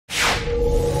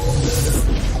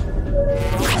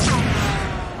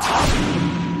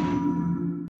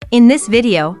In this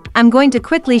video, I'm going to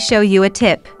quickly show you a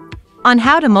tip on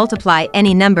how to multiply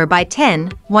any number by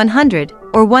 10, 100,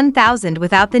 or 1000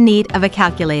 without the need of a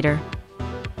calculator.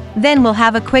 Then we'll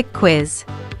have a quick quiz.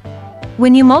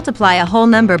 When you multiply a whole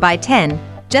number by 10,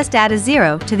 just add a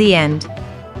 0 to the end.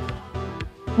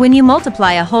 When you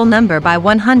multiply a whole number by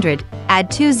 100, add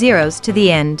 2 zeros to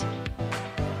the end.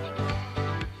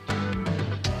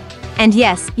 And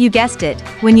yes, you guessed it,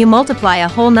 when you multiply a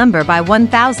whole number by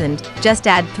 1000, just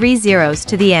add 3 zeros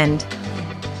to the end.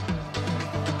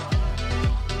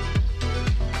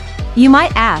 You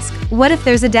might ask, what if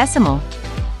there's a decimal?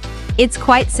 It's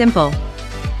quite simple.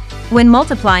 When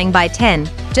multiplying by 10,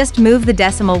 just move the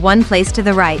decimal one place to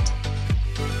the right.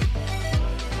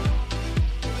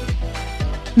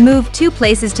 Move 2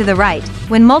 places to the right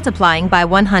when multiplying by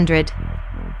 100.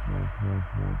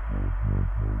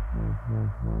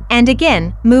 And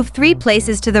again, move 3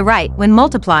 places to the right when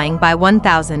multiplying by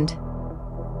 1000.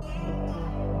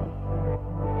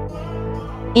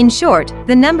 In short,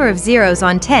 the number of zeros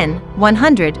on 10,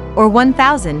 100, or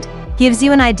 1000 gives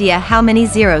you an idea how many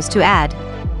zeros to add,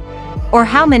 or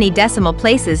how many decimal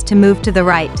places to move to the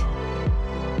right.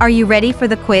 Are you ready for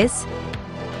the quiz?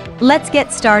 Let's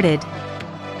get started.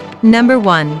 Number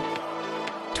 1.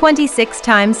 26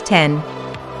 times 10.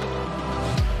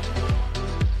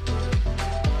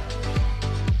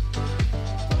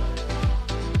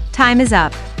 Time is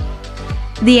up.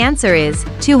 The answer is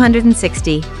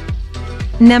 260.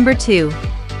 Number 2.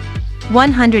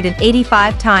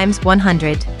 185 times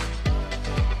 100.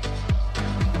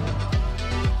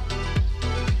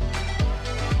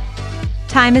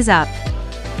 Time is up.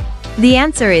 The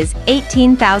answer is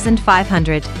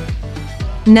 18,500.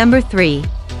 Number 3.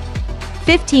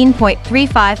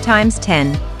 15.35 times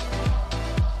 10.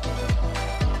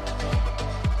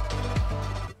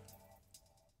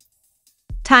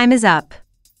 Time is up.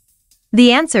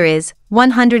 The answer is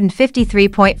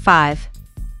 153.5.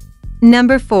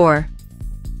 Number 4.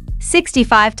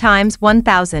 65 times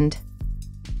 1000.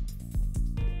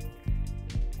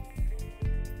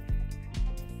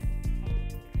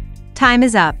 Time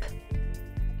is up.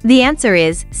 The answer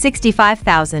is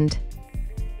 65,000.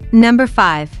 Number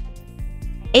 5.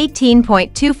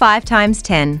 18.25 times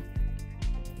 10.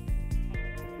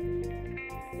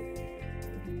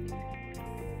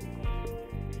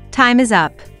 Time is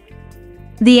up.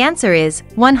 The answer is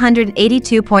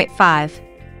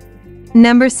 182.5.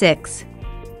 Number 6.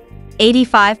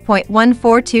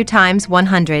 85.142 times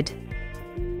 100.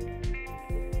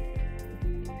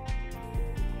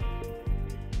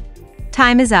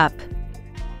 Time is up.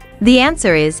 The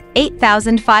answer is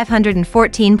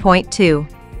 8,514.2.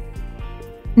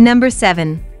 Number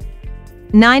 7.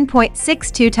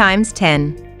 9.62 times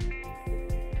 10.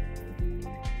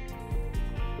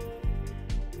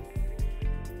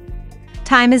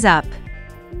 Time is up.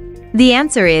 The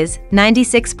answer is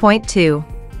 96.2.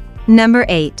 Number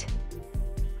 8.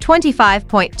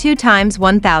 25.2 times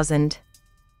 1000.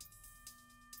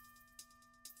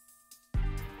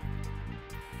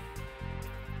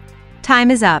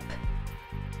 Time is up.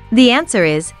 The answer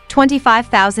is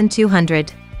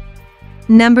 25,200.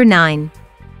 Number 9.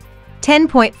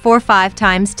 10.45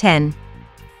 times 10.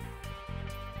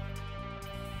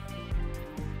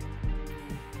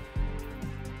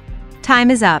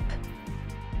 Time is up.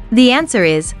 The answer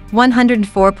is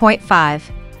 104.5.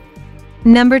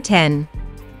 Number 10.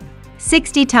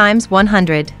 60 times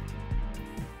 100.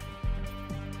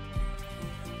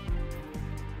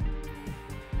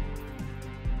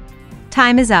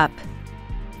 Time is up.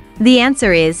 The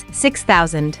answer is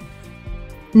 6,000.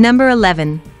 Number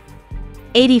 11.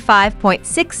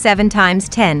 85.67 times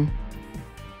 10.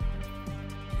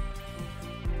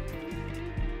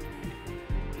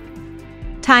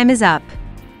 Time is up.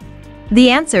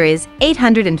 The answer is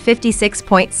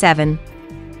 856.7.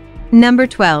 Number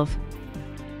 12.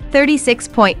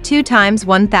 36.2 times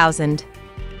 1000.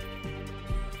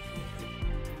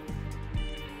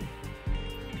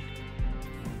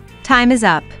 Time is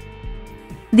up.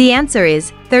 The answer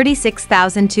is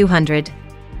 36,200.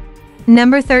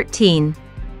 Number 13.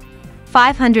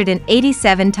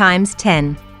 587 times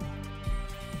 10.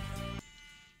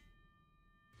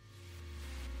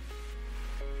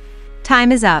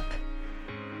 Time is up.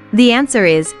 The answer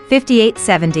is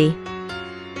 5870.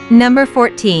 Number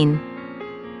 14.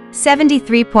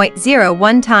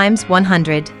 73.01 times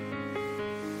 100.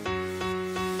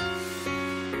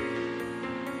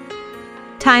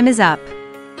 Time is up.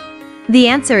 The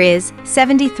answer is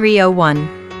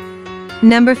 7301.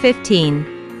 Number 15.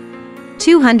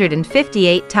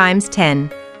 258 times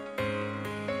 10.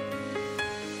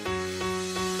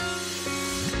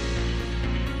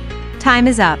 Time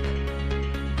is up.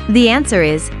 The answer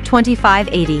is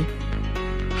 2580.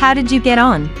 How did you get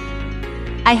on?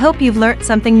 I hope you've learnt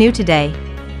something new today.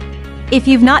 If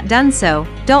you've not done so,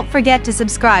 don't forget to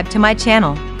subscribe to my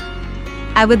channel.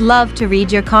 I would love to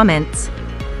read your comments.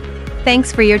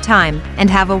 Thanks for your time and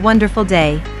have a wonderful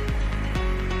day.